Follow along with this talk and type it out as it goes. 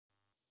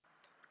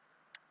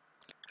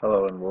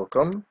Hello and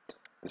welcome.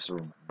 This is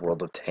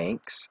World of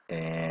Tanks,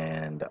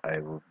 and I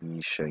will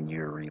be showing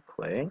you a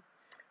replay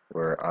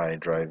where I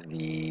drive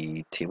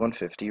the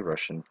T-150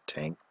 Russian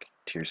tank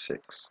Tier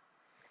 6.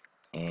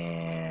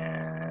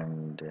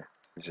 And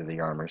these are the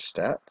armor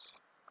stats,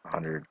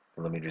 100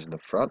 millimeters in the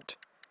front.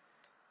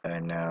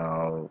 And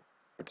now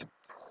it's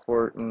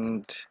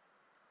important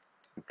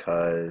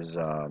because,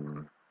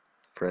 for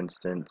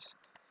instance,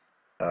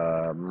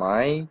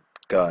 my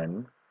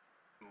gun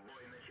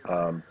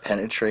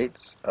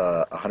penetrates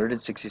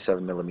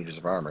 167 millimeters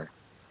of armor.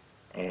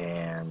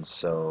 And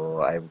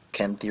so I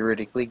can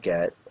theoretically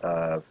get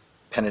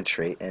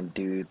penetrate and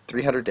do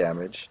 300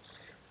 damage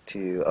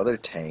to other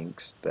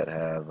tanks that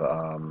have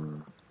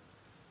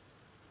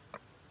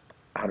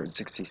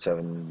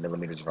 167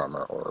 millimeters of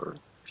armor or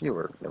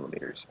fewer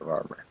millimeters of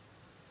armor.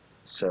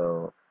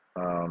 So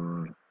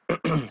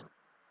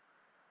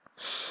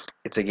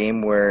it's a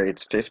game where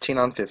it's 15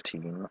 on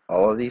 15.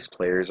 All of these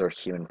players are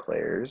human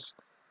players.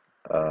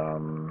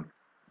 You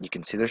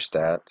can see their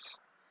stats.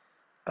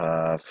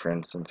 For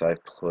instance, I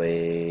have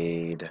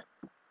played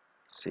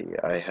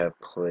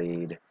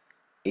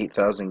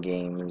 8,000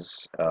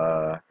 games.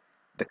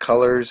 The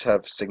colors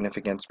have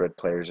significance. Red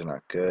players are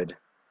not good.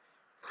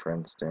 For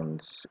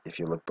instance, if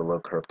you look below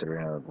Corrupted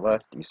Arena on the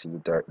left, you see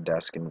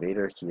Dask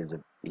Invader. He has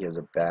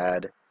a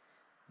bad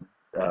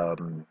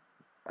um,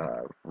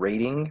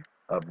 rating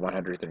of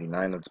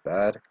 139. That's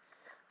bad.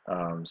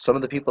 Some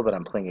of the people that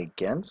I'm playing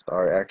against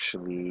are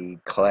actually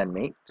clan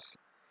mates.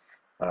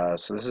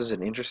 So this is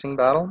an interesting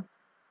battle.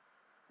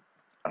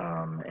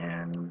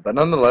 But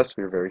nonetheless,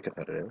 we are very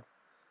competitive.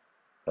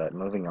 But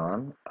moving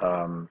on,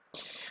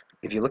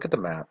 if you look at the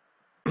map,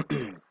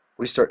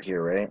 we start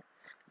here, right?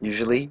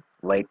 Usually,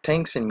 light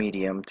tanks and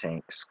medium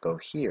tanks go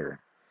here.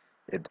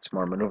 It's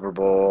more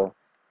maneuverable.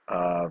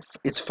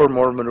 It's for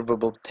more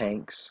maneuverable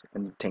tanks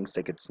and tanks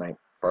that can snipe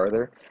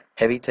farther.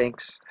 Heavy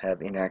tanks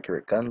have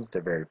inaccurate guns.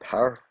 They're very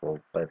powerful,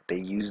 but they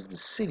use the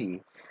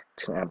city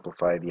to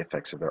amplify the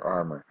effects of their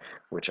armor,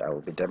 which I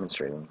will be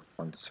demonstrating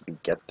once we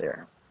get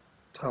there.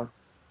 So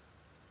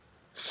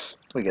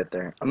we get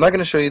there. I'm not going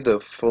to show you the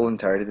full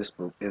entirety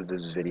of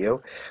this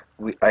video.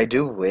 I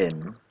do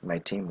win. My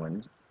team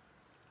wins.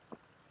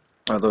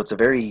 Although it's a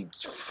very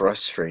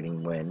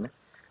frustrating win.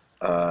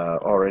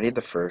 Already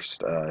the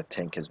first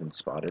tank has been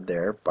spotted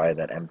there by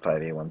that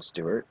M5A1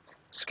 Stewart.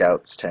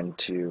 Scouts tend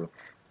to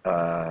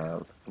uh,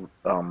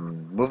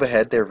 move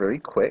ahead. They're very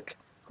quick.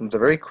 Since they're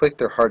very quick,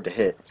 they're hard to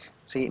hit.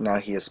 See, now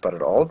he has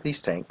spotted all of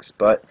these tanks,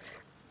 but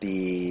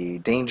the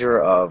danger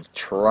of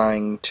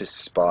trying to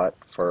spot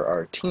for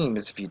our team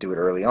is if you do it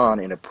early on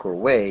in a poor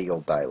way,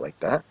 you'll die like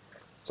that.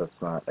 So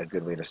that's not a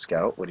good way to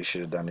scout. What he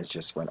should have done is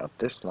just went up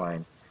this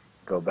line,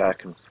 go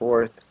back and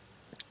forth,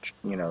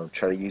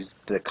 try to use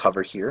the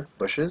cover here,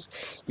 bushes.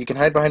 You can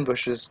hide behind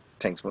bushes,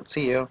 tanks won't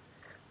see you.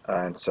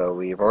 And so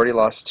we've already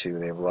lost two,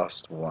 they've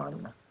lost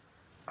one.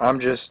 I'm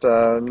just,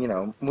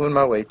 moving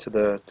my way to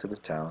the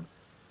town.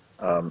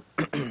 Um,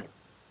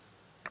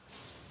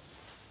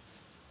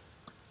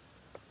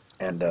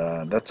 And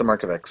that's a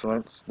mark of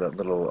excellence. That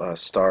little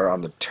star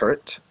on the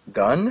turret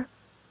gun,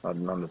 not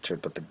on the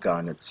turret, but the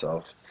gun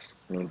itself,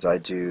 means I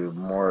do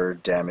more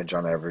damage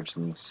on average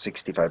than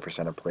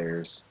 65% of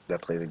players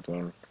that play the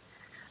game.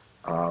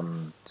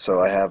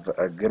 So I have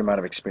a good amount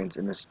of experience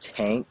in this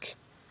tank,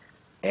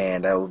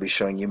 and I will be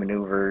showing you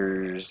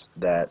maneuvers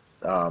that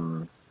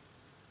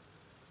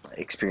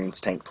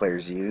experienced tank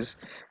players use.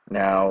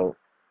 Now,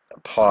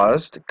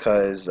 paused,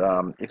 because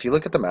if you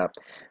look at the map,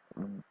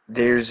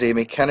 there's a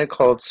mechanic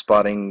called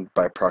spotting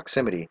by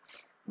proximity.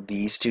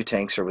 These two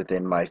tanks are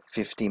within my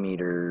 50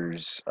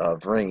 meters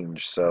of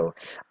range, so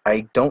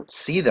I don't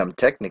see them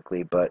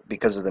technically, but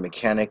because of the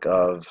mechanic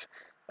of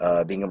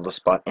being able to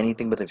spot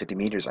anything within 50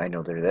 meters, I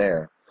know they're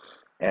there.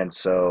 And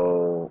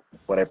so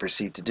what I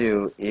proceed to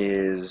do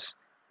is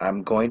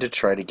I'm going to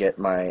try to get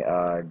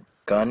my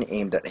gun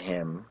aimed at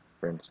him,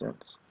 for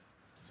instance.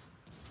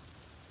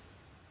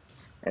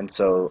 And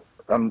so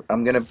I'm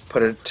gonna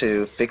put it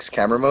to fixed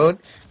camera mode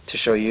to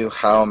show you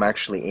how I'm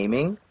actually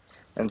aiming.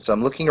 And so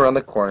I'm looking around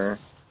the corner.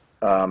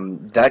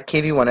 That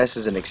KV-1S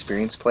is an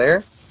experienced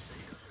player.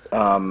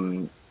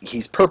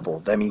 He's purple.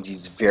 That means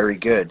he's very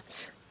good.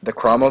 The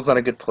Cromwell's not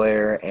a good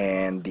player,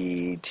 and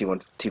the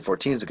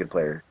T14 is a good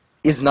player.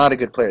 Is not a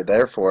good player.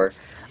 Therefore,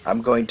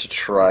 I'm going to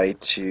try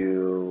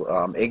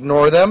to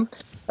ignore them.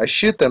 I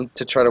shoot them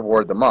to try to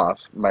ward them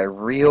off. My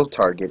real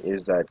target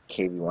is that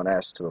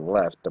KV-1S to the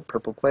left, the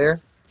purple player.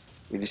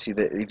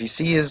 If you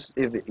see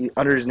if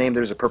under his name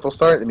there's a purple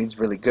star, that means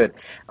really good.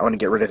 I want to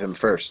get rid of him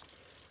first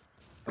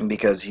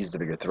because he's the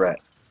bigger threat.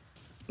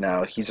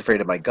 Now he's afraid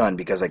of my gun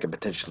because I could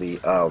potentially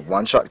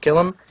one-shot kill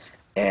him,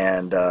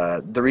 and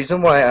the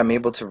reason why I'm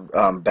able to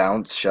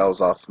bounce shells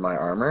off my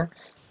armor,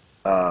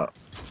 uh,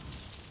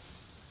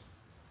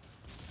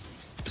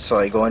 so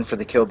I go in for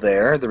the kill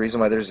there. The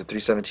reason why there's a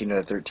 317 and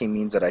a 13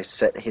 means that I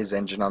set his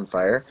engine on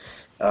fire,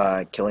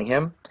 killing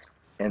him,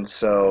 and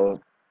so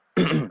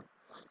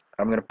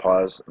I'm gonna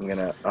pause. I'm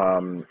gonna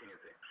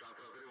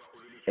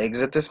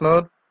exit this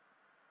mode.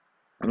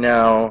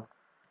 Now,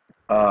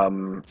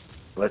 Um,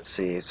 let's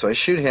see. So I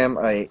shoot him.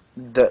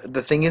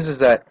 The thing is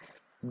that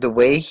the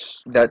way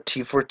that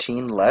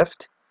T-14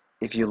 left,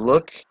 if you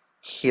look,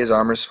 his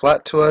armor's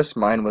flat to us.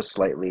 Mine was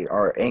slightly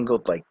are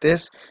angled like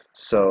this.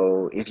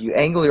 So if you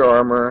angle your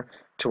armor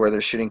to where they're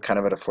shooting kind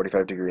of at a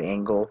 45-degree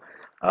angle,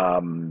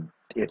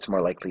 it's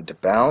more likely to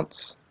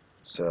bounce.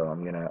 So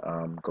I'm gonna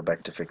go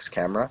back to fixed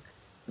camera.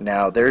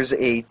 Now there's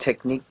a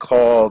technique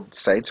called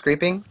side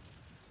scraping,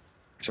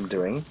 which I'm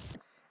doing.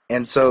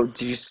 And so,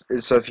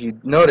 so if you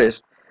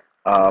noticed,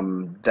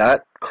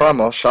 that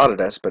Cromwell shot at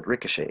us but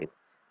ricocheted.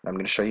 I'm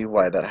going to show you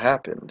why that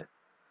happened.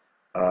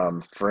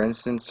 For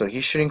instance, so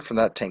he's shooting from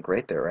that tank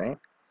right there, right?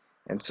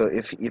 And so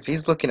if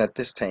he's looking at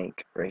this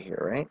tank right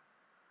here, right?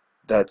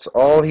 That's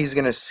all he's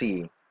going to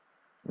see.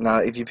 Now,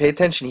 if you pay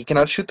attention, he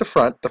cannot shoot the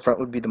front. The front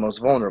would be the most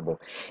vulnerable.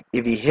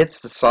 If he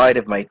hits the side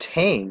of my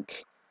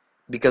tank,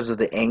 because of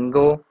the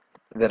angle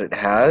that it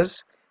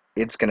has,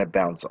 it's gonna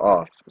bounce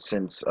off.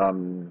 Since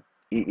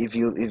if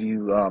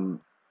you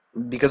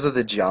because of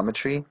the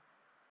geometry,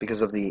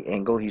 because of the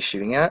angle he's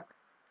shooting at,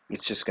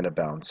 it's just gonna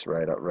bounce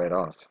right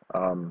off.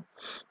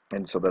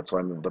 And so that's why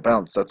I'm able to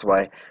bounce. That's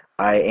why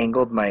I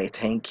angled my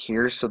tank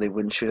here so they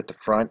wouldn't shoot at the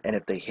front, and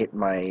if they hit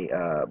my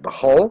the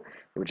hull,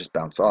 it would just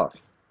bounce off.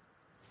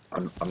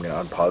 I'm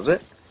gonna unpause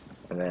it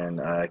and then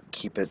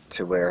keep it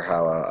to where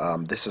how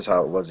this is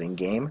how it was in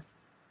game.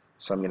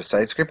 So I'm going to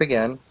side script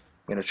again. I'm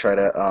going to try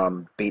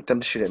to bait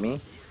them to shoot at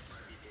me.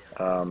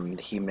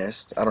 He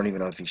missed. I don't even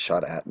know if he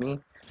shot at me.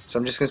 So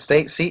I'm just going to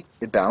stay. See,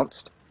 it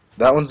bounced.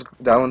 That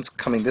one's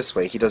coming this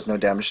way. He does no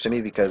damage to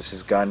me because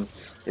his gun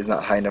is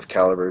not high enough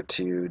caliber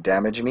to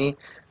damage me.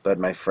 But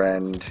my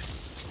friend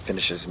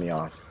finishes me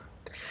off.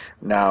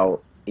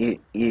 Now,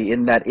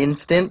 in that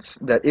instance,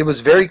 that it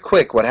was very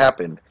quick. What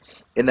happened?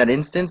 In that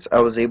instance, I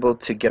was able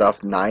to get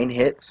off 9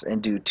 hits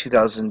and do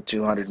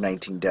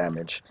 2,219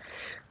 damage.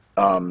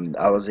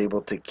 I was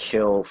able to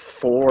kill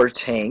 4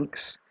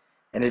 tanks,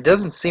 and it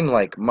doesn't seem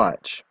like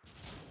much,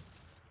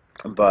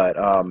 but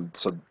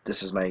so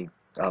this is my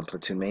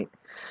platoon mate.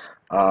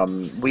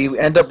 We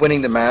end up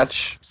winning the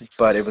match,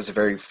 but it was a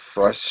very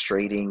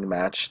frustrating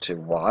match to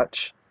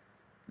watch.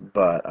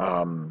 But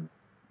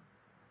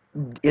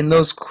in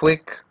those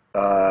quick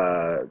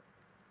 2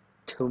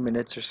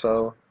 minutes or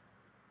so,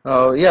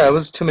 oh yeah, it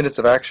was 2 minutes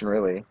of action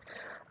really.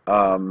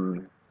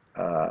 Um,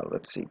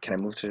 let's see, can I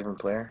move to a different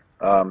player?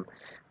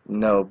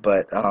 No,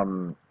 but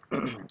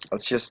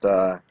let's just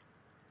um,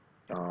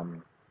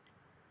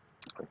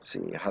 let's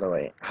see, how do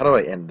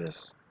I end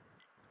this?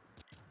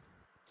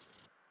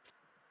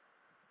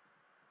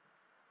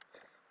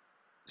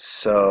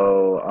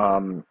 So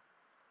I'm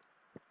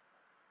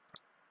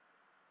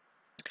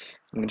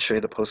gonna show you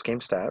the post game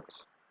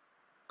stats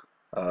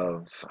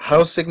of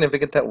how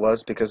significant that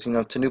was because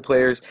to new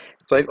players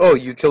it's like, oh,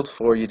 you killed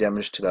 4, you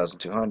damaged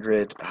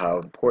 2,200. How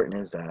important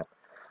is that?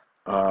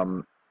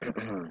 Um,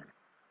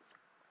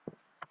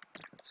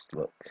 let's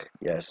look.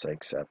 Yes, I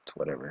accept.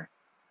 Whatever.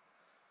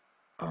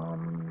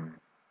 Um,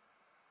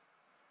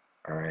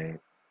 all right.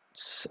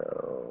 So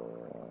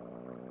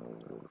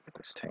look at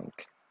this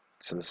tank.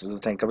 So this is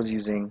the tank I was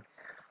using.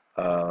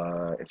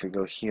 If we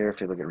go here, if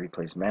you look at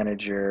replays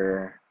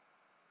manager,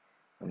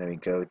 and then we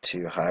go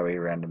to highway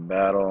random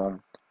battle,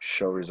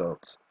 show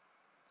results.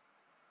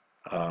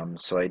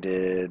 So I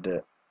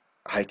did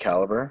high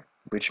caliber,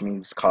 which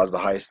means cause the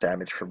highest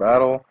damage for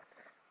battle.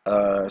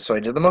 So I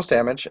did the most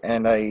damage,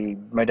 and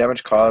my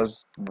damage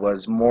caused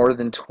was more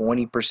than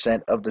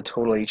 20% of the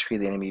total HP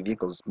of the enemy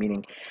vehicles,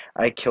 meaning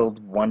I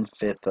killed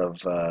 1/5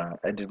 of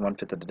I did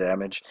 1/5 of the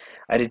damage.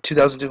 I did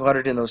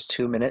 2,200 in those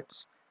 2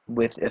 minutes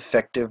with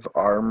effective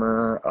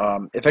armor,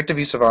 effective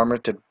use of armor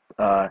to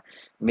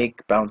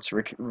make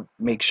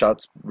make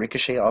shots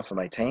ricochet off of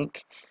my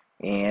tank,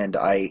 and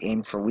I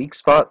aimed for weak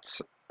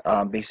spots.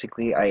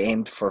 Basically, I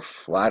aimed for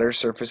flatter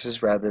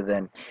surfaces rather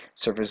than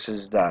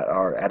surfaces that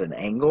are at an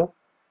angle,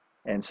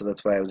 and so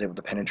that's why I was able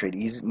to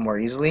penetrate more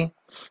easily.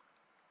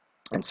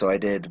 And so I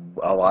did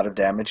a lot of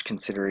damage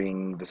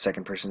considering the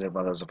second person did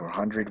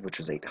 1,400, which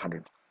was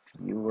 800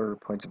 fewer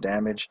points of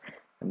damage,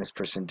 and this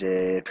person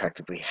did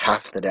practically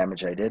half the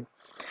damage I did.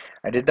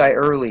 I did die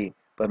early,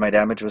 but my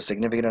damage was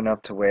significant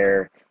enough to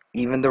where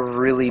even the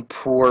really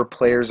poor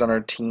players on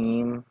our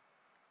team,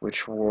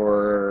 which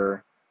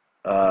were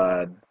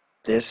uh,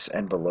 this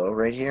and below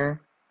right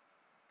here,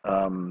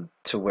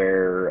 to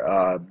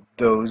where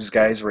those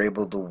guys were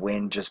able to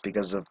win just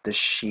because of the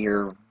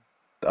sheer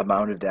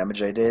amount of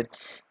damage I did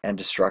and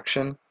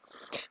destruction,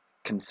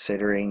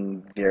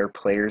 considering their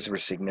players were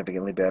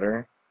significantly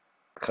better.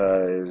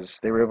 Because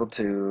they were able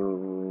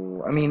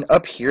to, I mean,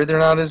 up here they're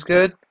not as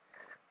good,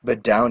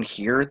 but down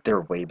here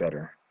they're way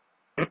better.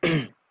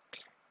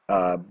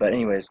 But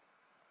anyways,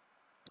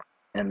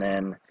 and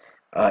then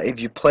if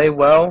you play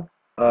well,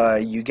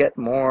 you get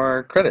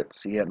more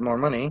credits, you get more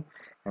money,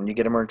 and you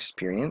get more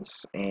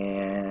experience.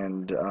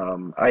 And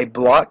I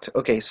blocked.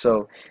 Okay,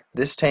 so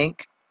this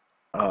tank.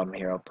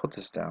 Here, I'll put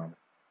this down.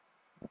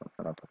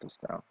 And I'll put this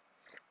down.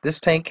 This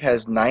tank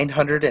has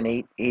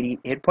 980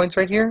 hit points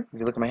right here. If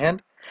you look at my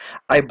hand,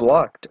 I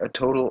blocked a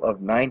total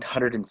of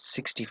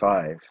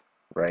 965,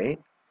 right?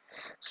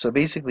 So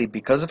basically,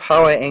 because of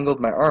how I angled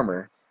my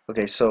armor,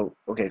 okay,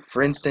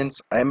 for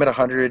instance, I'm at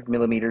 100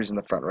 millimeters in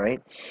the front,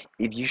 right?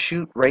 If you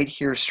shoot right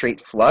here straight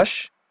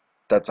flush,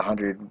 that's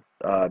 100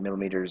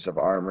 millimeters of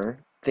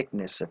armor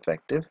thickness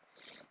effective.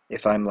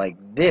 If I'm like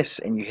this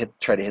and you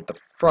try to hit the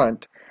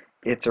front,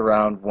 it's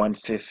around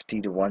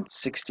 150 to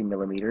 160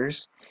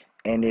 millimeters.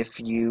 And if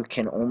you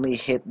can only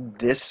hit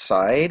this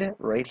side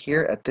right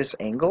here at this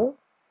angle,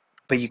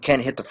 but you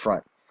can't hit the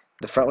front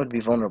would be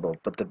vulnerable.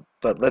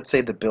 But let's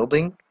say the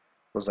building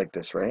was like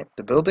this, right?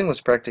 The building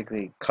was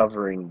practically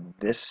covering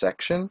this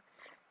section,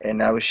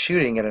 and I was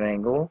shooting at an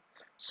angle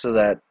so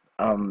that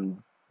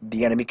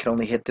the enemy can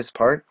only hit this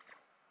part.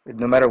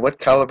 No matter what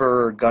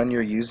caliber or gun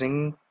you're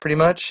using, pretty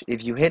much,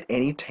 if you hit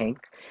any tank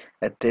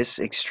at this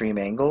extreme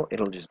angle,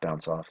 it'll just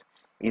bounce off.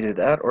 Either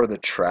that or the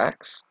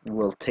tracks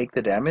will take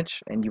the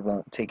damage and you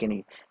won't take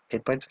any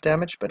hit points of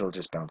damage, but it'll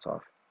just bounce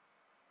off.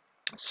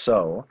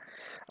 So,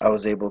 I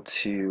was able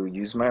to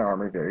use my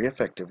armor very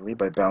effectively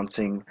by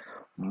bouncing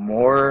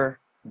more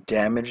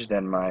damage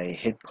than my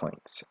hit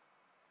points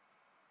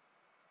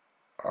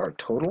are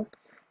total,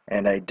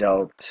 and I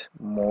dealt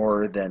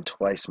more than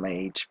twice my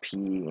HP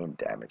in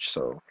damage.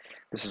 So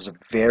this was a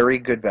very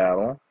good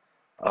battle.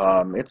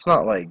 It's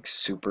not like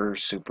super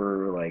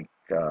like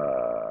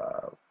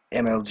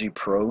MLG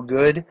Pro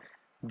good,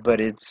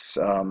 but it's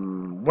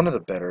one of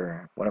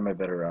my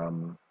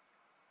better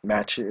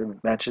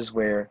matches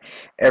where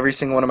every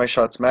single one of my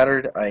shots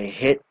mattered.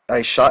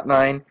 I shot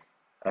 9,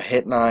 I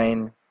hit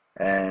 9,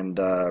 and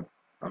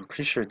I'm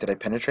pretty sure, did I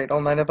penetrate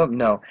all 9 of them?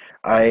 No,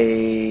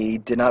 I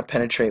did not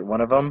penetrate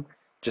one of them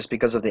just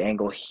because of the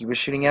angle he was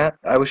shooting at.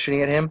 I was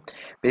shooting at him.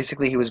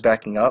 Basically, he was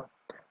backing up,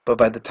 but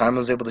by the time I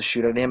was able to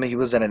shoot at him, he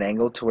was at an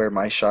angle to where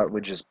my shot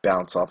would just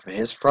bounce off of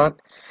his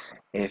front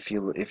if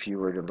you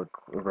were to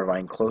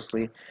rewind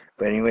closely.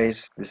 But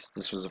anyways,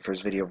 this was the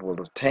first video of World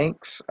of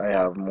Tanks. I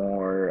have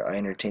more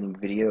entertaining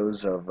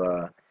videos of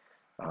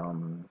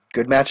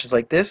good matches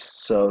like this,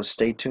 so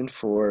stay tuned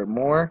for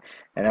more,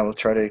 and I will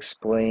try to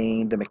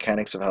explain the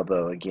mechanics of how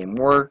the game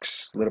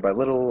works little by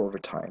little over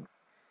time.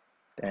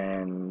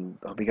 And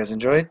I hope you guys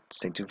enjoyed.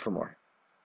 Stay tuned for more.